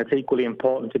 saying it's equally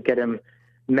important to get him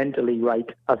mentally right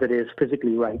as it is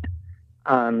physically right.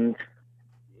 And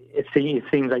it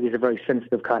seems like he's a very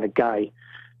sensitive kind of guy.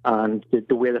 And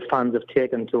the way the fans have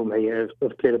taken to him, he has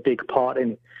played a big part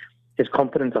in his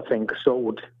confidence, I think. So it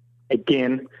would,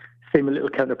 again, seem a little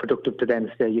counterproductive to then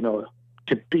say,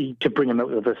 to bring him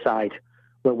out of the side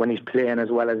when he's playing as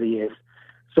well as he is.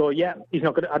 So, yeah, it's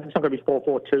not going to be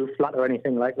 4-4-2 flat or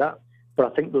anything like that. But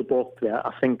I think they'll both play.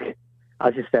 I think,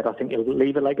 as you said, I think he'll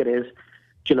leave it like it is.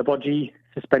 Djilobodji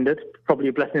suspended, probably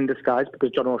a blessing in disguise,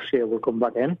 because John O'Shea will come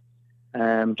back in.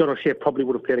 John O'Shea probably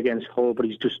would have played against Hull, but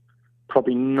he's just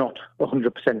probably not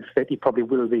 100% fit. He probably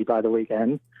will be by the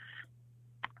weekend.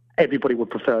 Everybody would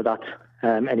prefer that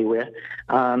anyway.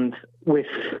 And with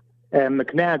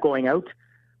McNair going out,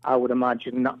 I would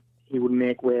imagine that he would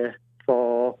make way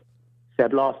for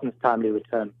Seb Larsson's timely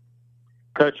return.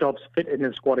 Kirchhoff's fit in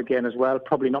the squad again as well,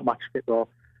 probably not match fit though,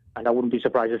 and I wouldn't be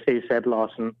surprised to see Seb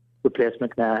Larsson replace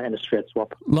McNair in a straight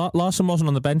swap. Larson wasn't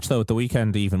on the bench though at the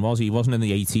weekend, even was he? He wasn't in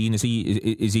the 18. Is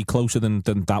he closer than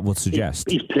that would suggest?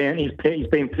 He's playing. He's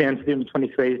been playing for the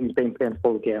under-23s and he's been playing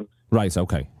full games. Right.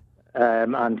 Okay.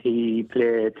 And he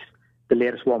played. The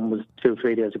latest one was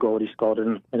 2-3 days ago. He scored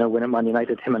in a win at Man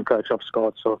United. Him and Kirchhoff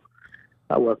scored, so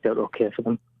that worked out okay for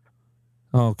them.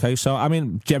 Okay, so I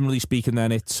mean, generally speaking,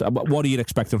 then it's what are you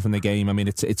expecting from the game? I mean,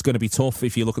 it's going to be tough.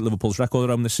 If you look at Liverpool's record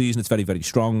around this season, it's very, very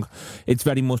strong. It's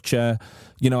very much, I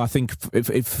think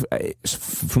if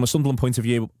from a Sunderland point of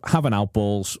view, having out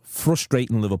balls,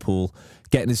 frustrating Liverpool,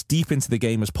 getting as deep into the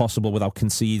game as possible without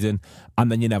conceding,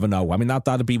 and then you never know. I mean,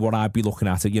 that'd be what I'd be looking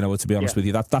at it. To be honest with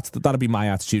you, that'd be my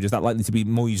attitude. Is that likely to be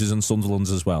Moyes' and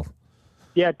Sunderland's as well?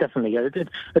 Yeah, definitely.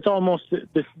 It's almost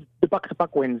the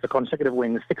back-to-back wins, the consecutive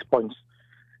wins, 6 points.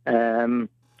 Have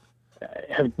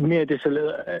made this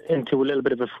into a little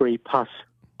bit of a free pass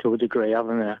to a degree,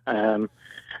 haven't they?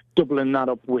 Doubling that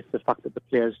up with the fact that the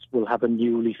players will have a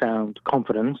newly found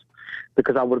confidence,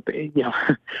 because I would be,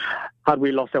 had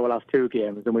we lost our last 2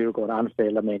 games and we were going to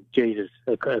Anfield, I mean, Jesus,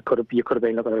 you could have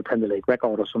been looking at a Premier League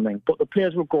record or something. But the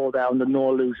players will go there under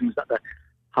no illusions that they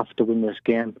have to win this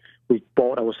game. We've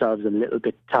bought ourselves a little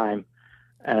bit of time.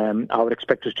 I would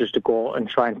expect us just to go and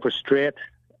try and frustrate.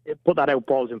 Put that out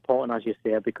ball is important, as you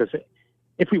say, because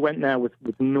if we went there with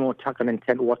no attacking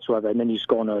intent whatsoever and then you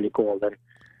score an early goal, then,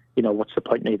 what's the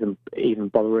point in even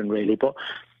bothering, really? But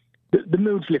the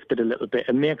mood's lifted a little bit.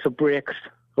 It makes or breaks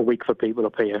a week for people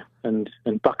up here. And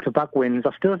back-to-back wins,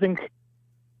 I still think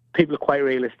people are quite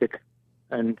realistic.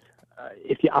 And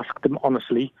if you ask them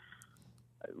honestly,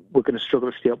 we're going to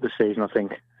struggle to stay up this season, I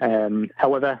think.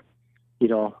 However,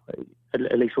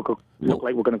 at least we could look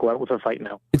like we're going to go out with a fight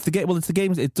now. It's the game.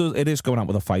 It is going out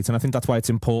with a fight, and I think that's why it's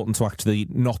important to actually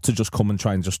not to just come and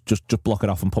try and just block it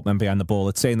off and put them behind the ball.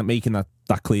 It's saying that making that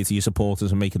clear to your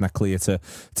supporters and making that clear to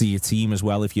your team as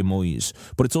well if you're Moyes.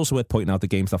 But it's also worth pointing out the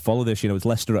games that follow this. It's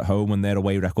Leicester at home, and their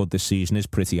away record this season is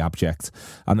pretty abject,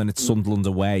 and then it's Sunderland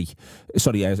away.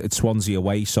 It's Swansea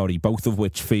away. Both of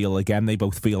which they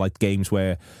both feel like games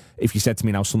where if you said to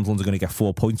me now Sunderland are going to get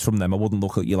 4 points from them, I wouldn't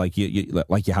look at you like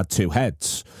you had 2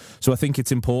 heads. So I think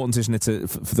it's important, isn't it,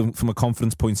 from a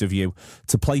confidence point of view,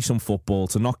 to play some football,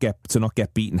 to not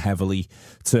get beaten heavily,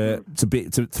 to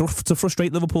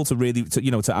frustrate Liverpool,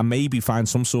 to maybe find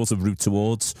some sort of route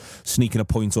towards sneaking a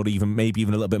point, or maybe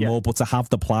even a little bit more, but to have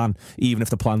the plan, even if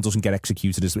the plan doesn't get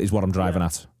executed, is what I'm driving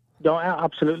at. No,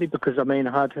 absolutely, because I mean,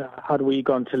 had we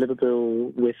gone to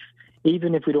Liverpool with,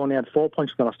 even if we'd only had 4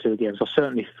 points in the last 2 games, or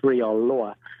certainly 3 or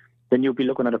lower, then you'll be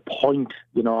looking at a point,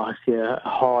 I see a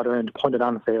hard-earned point at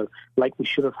Anfield, like we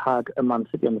should have had a Man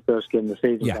City on the first game of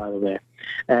the season, by the way.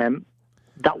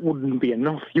 That wouldn't be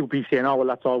enough. You'll be saying, oh, well,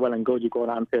 that's all well and good, you go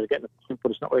to Anfield getting a point,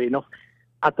 but it's not really enough.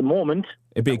 At the moment...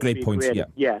 It'd be a great point,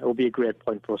 Yeah, it will be a great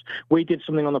point for us. We did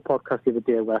something on the podcast the other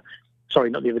day where... Sorry,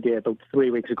 not the other day, about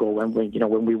 3 weeks ago, when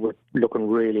we were looking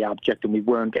really abject and we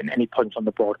weren't getting any points on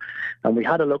the board. And we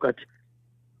had a look at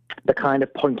the kind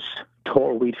of points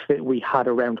total we had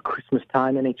around Christmas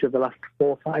time in each of the last 4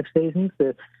 or 5 seasons.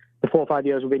 The 4 or 5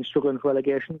 years we've been struggling for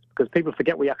relegations, because people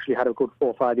forget we actually had a good 4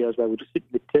 or 5 years where we just sitting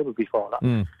at the table before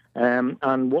that.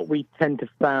 And what we tend to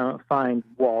find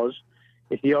was,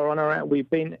 if you're on around,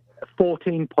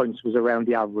 14 points was around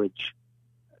the average,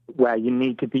 where you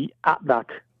need to be at that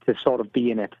to sort of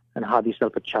be in it and have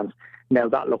yourself a chance. Now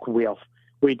that looked way off.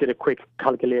 We did a quick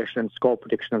calculation and score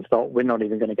prediction and thought we're not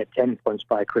even going to get 10 points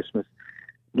by Christmas.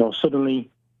 Suddenly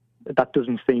that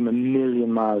doesn't seem a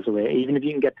million miles away. Even if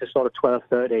you can get to sort of 12,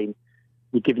 13,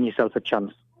 you're giving yourself a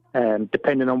chance,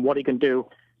 depending on what you can do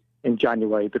in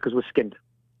January, because we're skinned.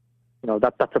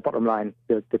 That's the bottom line.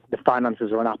 The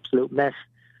finances are an absolute mess,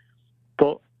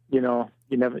 but you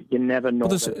never know.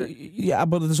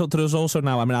 But there's also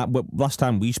now, I mean, last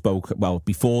time we spoke,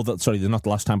 before that, sorry, not the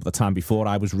last time, but the time before,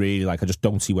 I was really like, I just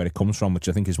don't see where it comes from, which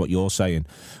I think is what you're saying.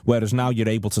 Whereas now you're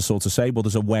able to sort of say, well,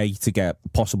 there's a way to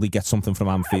possibly get something from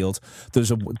Anfield.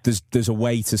 There's a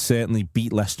way to certainly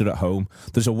beat Leicester at home.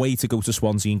 There's a way to go to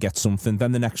Swansea and get something.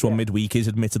 Then the next one midweek is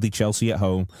admittedly Chelsea at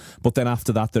home. But then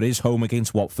after that, there is home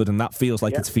against Watford, and that feels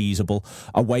like it's feasible.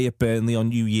 Away at Burnley on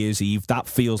New Year's Eve, that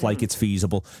feels like it's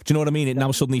feasible. Do you know what I mean? It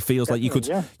now suddenly feels like you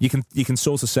can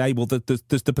sort of say, well,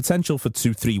 there's the potential for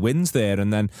 2-3 wins there,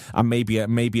 and maybe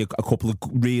a couple of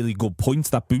really good points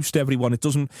that boost everyone. It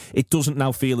doesn't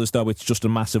now feel as though it's just a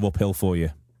massive uphill for you.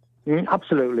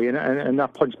 Absolutely, and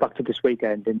that points back to this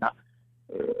weekend in that,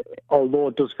 although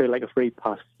it does feel like a free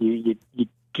pass, you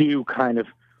do kind of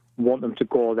want them to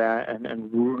go there and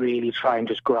really try and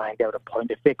just grind out a point.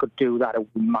 If they could do that, it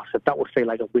would be massive. That would feel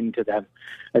like a win to them.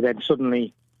 And then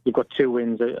suddenly you've got 2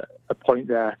 wins, a point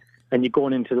there, and you're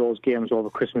going into those games over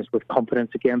Christmas with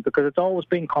confidence again, because it's always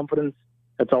been confidence.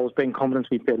 It's always been confidence.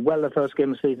 We played well the first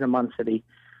game of the season in Man City,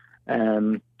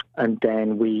 and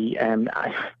then we had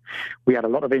a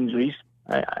lot of injuries.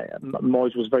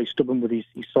 Moyes was very stubborn with his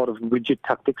sort of rigid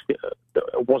tactics. It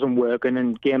wasn't working,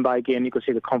 and game by game you could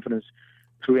see the confidence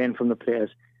drain from the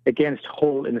players. Against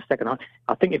Hull in the second half,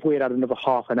 I think if we had another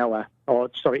half an hour,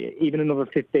 even another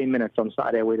 15 minutes on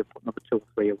Saturday, we'd have put another 2 or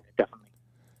 3 away, definitely.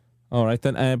 All right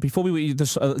then. Before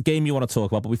there's a game you want to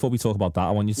talk about, but before we talk about that, I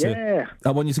want you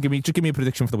to give me a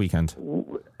prediction for the weekend.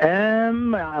 We're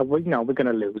going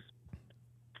to lose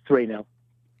 3-0.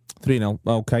 3-0.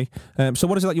 Okay. So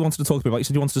what is it that you wanted to talk about? You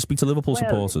said you wanted to speak to Liverpool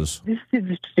supporters. This is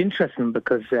just interesting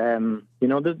because there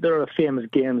are famous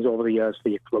games over the years for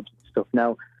your clubs and stuff.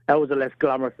 Now, ours are less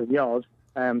glamorous than yours.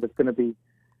 That's going to be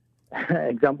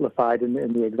exemplified in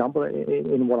the example in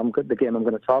the game I'm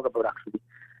going to talk about, actually.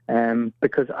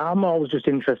 Because I'm always just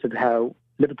interested how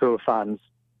Liverpool fans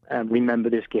remember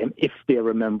this game, if they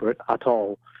remember it at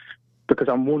all. Because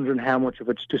I'm wondering how much of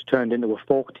it's just turned into a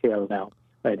folktale now,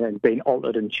 right, and been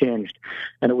altered and changed.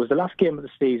 And it was the last game of the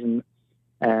season,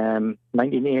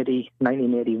 1980,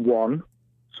 1981.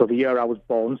 So the year I was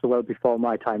born, so well before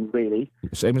my time, really.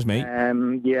 Same as me.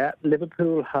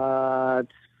 Liverpool had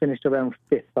finished around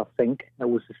 5th, I think. It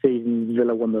was the season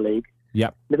Villa won the league.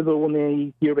 Yep. Liverpool won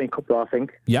the European Cup, I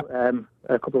think. Yep.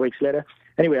 A couple of weeks later.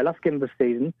 Anyway, last game of the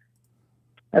season,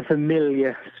 a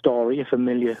familiar story, a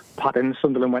familiar pattern.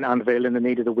 Sunderland went Anfield and they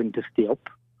needed a win to stay up.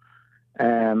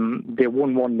 They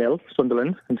won 1-0,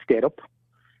 Sunderland, and stayed up.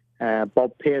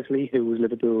 Bob Paisley, who was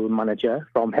Liverpool manager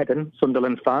from Hedden,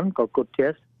 Sunderland fan,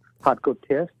 had good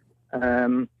taste.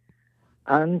 And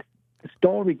the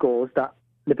story goes that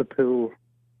Liverpool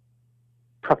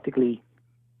practically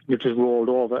just rolled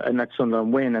over and let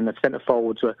Sunderland win, and the centre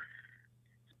forwards were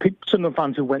Sunderland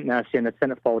fans who went there saying that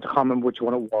centre forwards, I can't remember which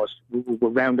one it was, were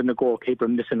rounding the goalkeeper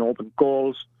and missing open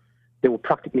goals. They were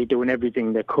practically doing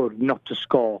everything they could not to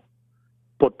score,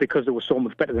 but because they were so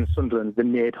much better than Sunderland, they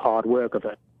made hard work of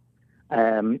it.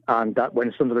 And that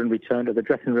when Sunderland returned to the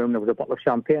dressing room, there was a bottle of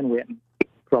champagne waiting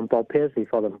from Bob Paisley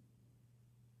for them.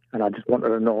 And I just wanted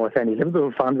to know if any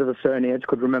Liverpool fans of a certain age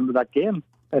could remember that game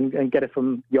and get it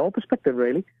from your perspective,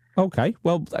 really. Okay,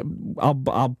 well,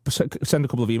 I'll send a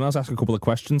couple of emails, ask a couple of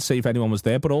questions, see if anyone was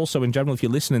there. But also, in general, if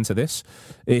you're listening to this,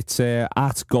 it's at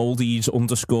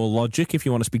Goldies_logic if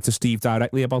you want to speak to Steve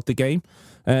directly about the game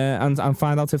and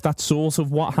find out if that's sort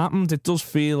of what happened. It does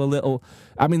feel a little...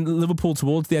 I mean, Liverpool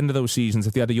towards the end of those seasons,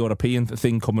 if they had a European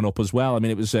thing coming up as well, I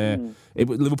mean, it was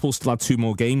Liverpool still had 2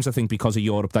 more games, I think, because of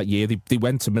Europe that year. They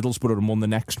went to Middlesbrough and won the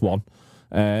next one.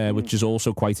 Which is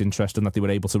also quite interesting that they were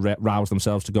able to rouse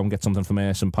themselves to go and get something from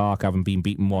Ayresome Park, having been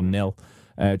beaten 1-0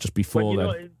 just before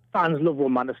then. Fans love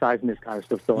romanticising this kind of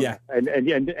stuff, don't they?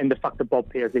 And the fact that Bob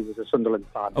Paisley was a Sunderland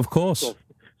fan. Of course.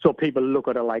 So people look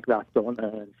at it like that, don't they?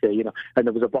 And say, and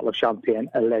there was a bottle of champagne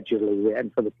allegedly waiting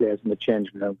for the players in the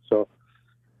changing room. So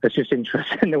it's just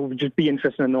interesting. It would just be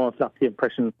interesting to know if that's the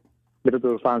impression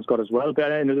Liverpool fans got as well. But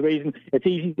the reason it's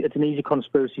an easy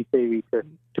conspiracy theory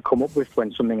to come up with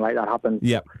when something like that happens.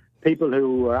 Yep. People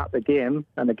who were at the game,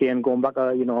 and the game going back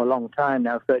a long time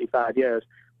now, 35 years,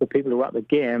 but people who were at the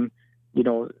game,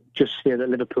 just say that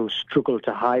Liverpool struggled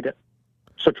to hide it.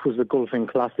 Such was the gulfing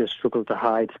class, they struggled to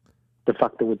hide the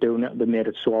fact they were doing it. They made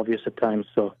it so obvious at times.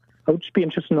 So I would just be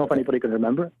interested to know if anybody can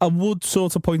remember it. I would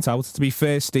sort of point out, to be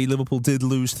fair, Steve, Liverpool did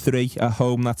lose 3 at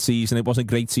home that season. It wasn't a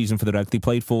great season for the Reds. They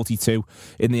played 42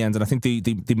 in the end, and I think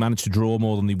they managed to draw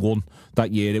more than they won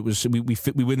that year. It was we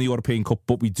win the European Cup,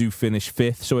 but we do finish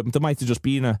 5th. So there might have just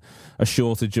been a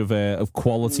shortage of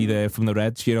quality there from the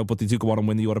Reds, but they do go on and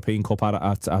win the European Cup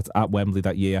at Wembley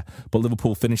that year. But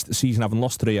Liverpool finished the season having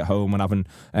lost 3 at home and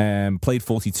having played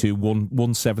 42,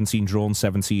 won 17, drawn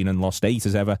 17, and lost 8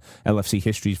 as ever. LFC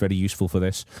history is very useful for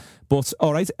this. But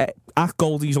all right, at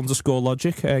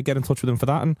Goldies_logic, get in touch with them for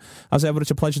that. And as ever,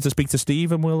 it's a pleasure to speak to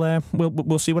Steve, and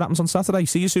we'll see what happens on Saturday.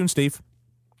 See you soon, Steve.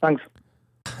 Thanks.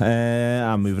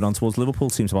 I'm moving on towards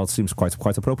Liverpool. Seems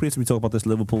quite appropriate to be talking about this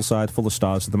Liverpool side full of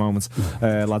stars at the moment.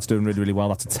 Lads doing really, really well.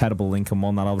 That's a terrible link and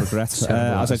one that I'll regret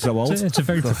as I grow old. It's a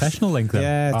very professional link, though.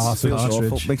 Yeah, it feels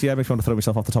awful. Makes me want to throw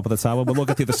myself off the top of the tower. But we'll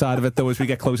get the other side of it, though, as we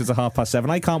get closer to 7:30.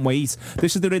 I can't wait.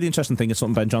 This is the really interesting thing. It's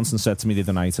something Ben Johnson said to me the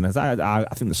other night, and I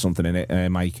think there's something in it,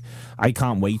 Mike. I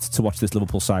can't wait to watch this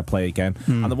Liverpool side play again.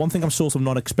 And the one thing I'm sort of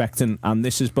not expecting, and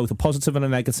this is both a positive and a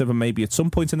negative, and maybe at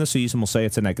some point in the season we'll say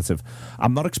it's a negative,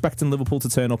 I'm not expecting Liverpool to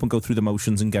turn up and go through the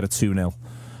motions and get a 2-0.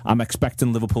 I'm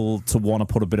expecting Liverpool to want to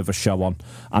put a bit of a show on,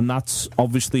 and that's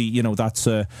obviously, it's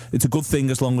a good thing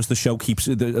as long as the show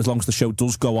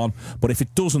does go on. But if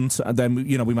it doesn't, then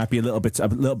we might be a little bit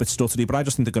stuttery. But I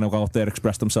just think they're going to go out there,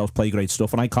 express themselves, play great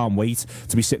stuff, and I can't wait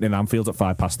to be sitting in Anfield at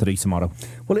 3:05 tomorrow.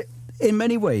 Well, in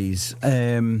many ways,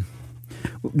 when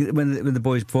the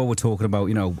boys before were talking about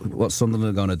what Sunderland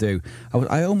are going to do,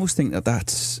 I almost think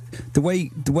that's the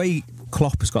way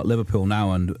Klopp has got Liverpool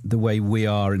now, and the way we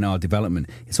are in our development.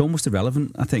 It's almost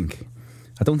irrelevant. I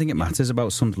don't think it matters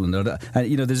about Sunderland.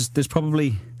 There's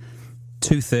probably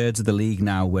 2/3 of the league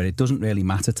now where it doesn't really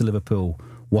matter to Liverpool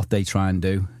what they try and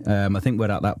do. I think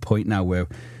we're at that point now where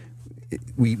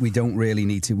we don't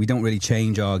really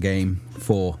change our game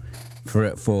for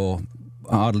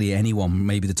hardly anyone,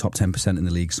 maybe the top 10% in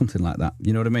the league, something like that.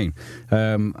 You know what I mean?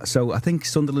 So I think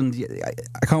Sunderland,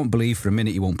 I can't believe for a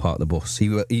minute he won't park the bus.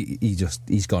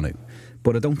 He's gone out.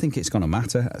 But I don't think it's going to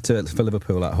matter for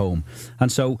Liverpool at home. And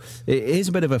so it is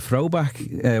a bit of a throwback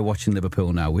watching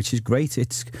Liverpool now, which is great.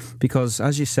 It's because,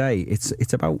 as you say,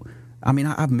 it's about. I mean,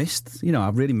 I've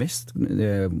really missed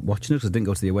watching it because I didn't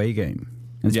go to the away game.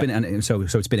 And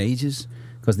it's been ages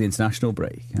because of the international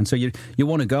break. And so you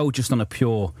want to go just on a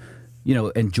pure,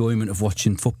 enjoyment of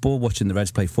watching football, watching the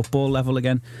Reds play football level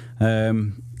again.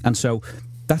 And so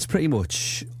that's pretty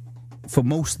much for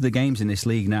most of the games in this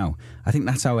league now. I think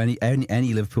that's how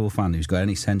any Liverpool fan who's got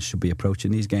any sense should be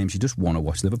approaching these games. You just want to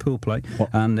watch Liverpool play. What?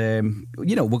 And we're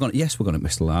going to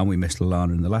miss Lallana. We missed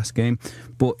Lallana in the last game,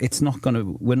 but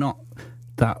we're not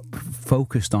that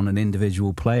focused on an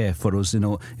individual player for us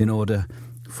in order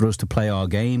for us to play our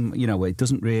game. It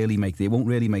won't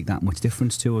really make that much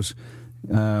difference to us.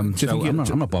 I'm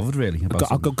not bothered really.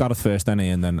 I'll go Gareth first, then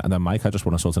Ian, and then Mike. I just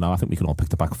want to sort of know. I think we can all pick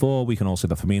the back four. We can all say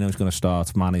that Firmino's going to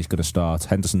start, Mane's going to start,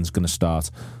 Henderson's going to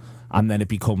start, and then it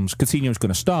becomes Coutinho's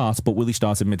going to start. But will he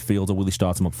start in midfield or will he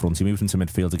start him up front? He moved into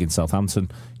midfield against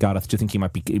Southampton. Gareth, do you think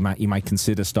he might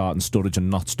consider starting Sturridge and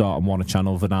not start and want to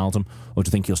channel Wijnaldum, or do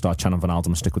you think he'll start channeling Wijnaldum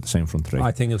and stick with the same front three?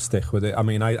 I think he'll stick with it. I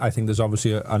mean, I think there's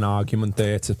obviously an argument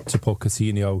there to put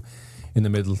Coutinho in the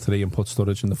middle three and put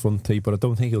Sturridge in the front three, but I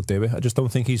don't think he'll do it. I just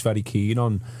don't think he's very keen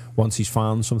on, once he's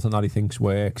found something that he thinks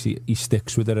works, he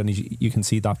sticks with it, and you can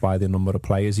see that by the number of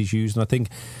players he's used. And I think,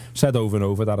 said over and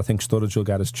over, that I think Sturridge will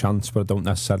get his chance, but I don't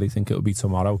necessarily think it'll be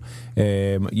tomorrow.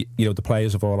 The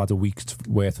players have all had a week's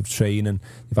worth of training.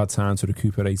 They've had time to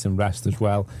recuperate and rest as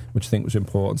well, which I think was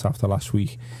important after last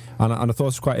week. And I thought it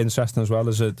was quite interesting as well.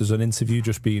 There's an interview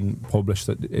just being published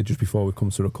just before we come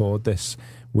to record this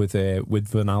with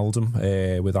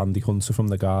Wijnaldum, with Andy Hunter from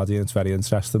The Guardian. It's very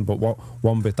interesting. But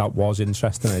one bit that was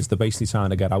interesting is they're basically trying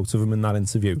to get out of him in that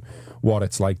interview what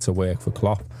it's like to work for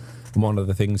Klopp. And one of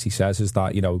the things he says is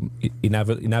that he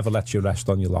never lets you rest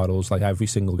on your laurels. Like every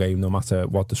single game, no matter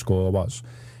what the score was,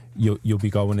 you'll be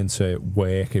going into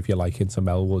work, if you like, into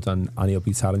Melwood, and he'll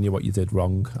be telling you what you did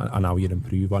wrong and how you'd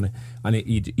improve on it. And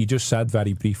he just said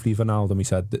very briefly, Wijnaldum, he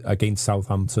said against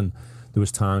Southampton there was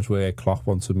times where Klopp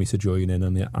wanted me to join in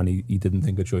and he didn't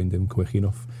think I joined in quick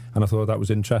enough, and I thought that was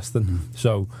interesting.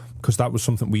 So, because that was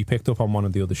something we picked up on one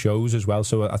of the other shows as well,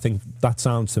 so I think that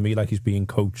sounds to me like he's being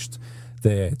coached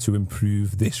there to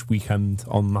improve this weekend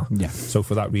on that. Yeah. So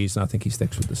for that reason I think he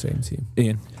sticks with the same team.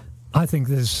 Ian? I think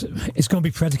it's going to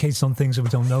be predicated on things that we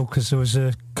don't know, because there was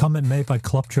a comment made by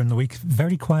Klopp during the week,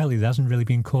 very quietly, that hasn't really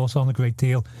been caught on a great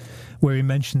deal, where he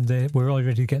mentioned that we're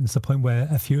already getting to the point where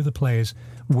a few of the players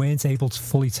weren't able to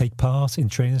fully take part in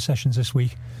training sessions this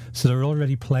week. So there are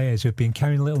already players who've been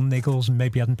carrying little niggles and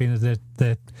maybe hadn't been at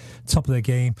the top of their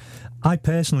game. I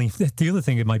personally, the other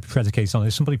thing it might be predicated on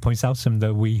is somebody points out to him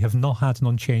that we have not had an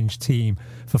unchanged team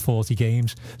for 40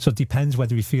 games. So it depends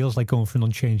whether he feels like going for an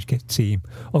unchanged team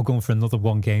or going for another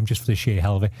one game just for the sheer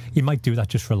hell of it. He might do that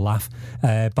just for a laugh.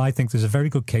 But I think there's a very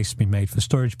good case to be made for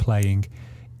Sturridge playing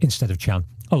instead of Can.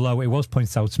 Although it was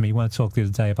pointed out to me when I talked the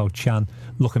other day about Can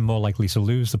looking more likely to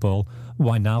lose the ball,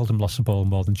 Wijnaldum lost the ball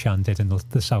more than Can did in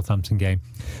the Southampton game.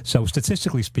 So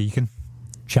statistically speaking,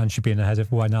 Can should be in ahead of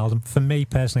Wijnaldum. For me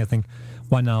personally, I think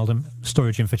Wijnaldum,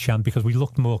 Sturridge in for Can, because we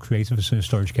looked more creative as soon as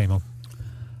Sturridge came on.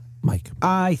 Mike?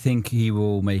 I think he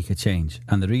will make a change,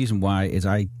 and the reason why is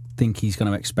I think he's going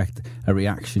to expect a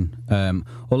reaction.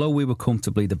 Although we were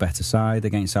comfortably the better side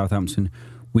against Southampton,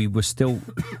 we were still,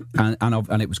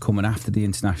 and it was coming after the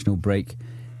international break.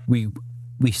 We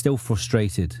still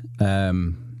frustrated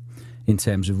in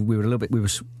terms of we were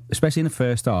especially in the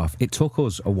first half. It took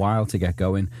us a while to get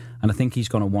going, and I think he's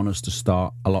going to want us to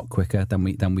start a lot quicker than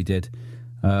we did.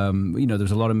 There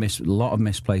was a lot of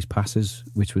misplaced passes,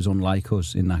 which was unlike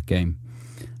us in that game,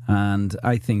 and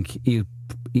I think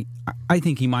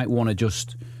he might want to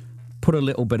just put a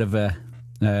little bit of a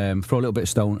throw a little bit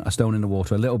of a stone in the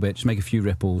water, a little bit, just make a few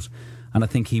ripples. And I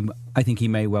think he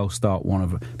may well start one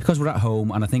of, because we're at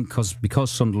home, and I think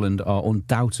because Sunderland are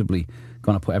undoubtedly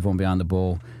going to put everyone behind the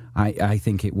ball. I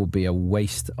think it would be a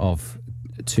waste of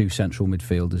 2 central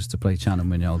midfielders to play Chan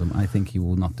and Wijnaldum. I think he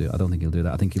will not do it. I don't think he'll do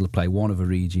that. I think he'll play one of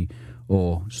Origi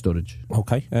or Sturridge.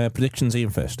 Okay, predictions,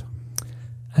 Ian, first.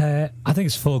 I think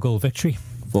it's 4-goal victory.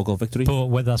 4-goal victory. But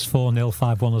whether that's 4-0,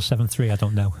 5-1 or 7-3, I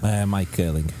don't know. Mike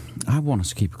Curling. I want us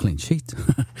to keep a clean sheet.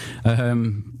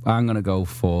 I'm going to go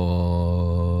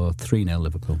for 3-0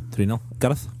 Liverpool. 3-0.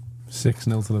 Gareth?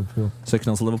 6-0 to Liverpool.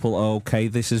 6-0 to Liverpool. Okay,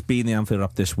 this has been the Anfield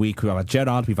Wrap this week. We've had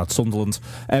Gerrard, we've had Sunderland,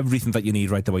 everything that you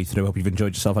need right the way through. Hope you've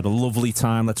enjoyed yourself, had a lovely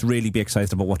time. Let's really be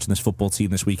excited about watching this football team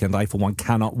this weekend. I, for one,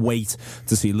 cannot wait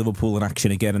to see Liverpool in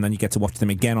action again, and then you get to watch them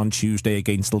again on Tuesday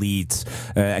against Leeds.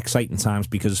 Exciting times,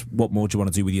 because what more do you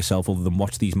want to do with yourself other than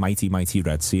watch these mighty, mighty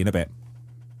Reds? See you in a bit.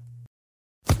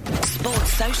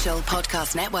 Sports Social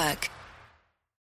Podcast Network.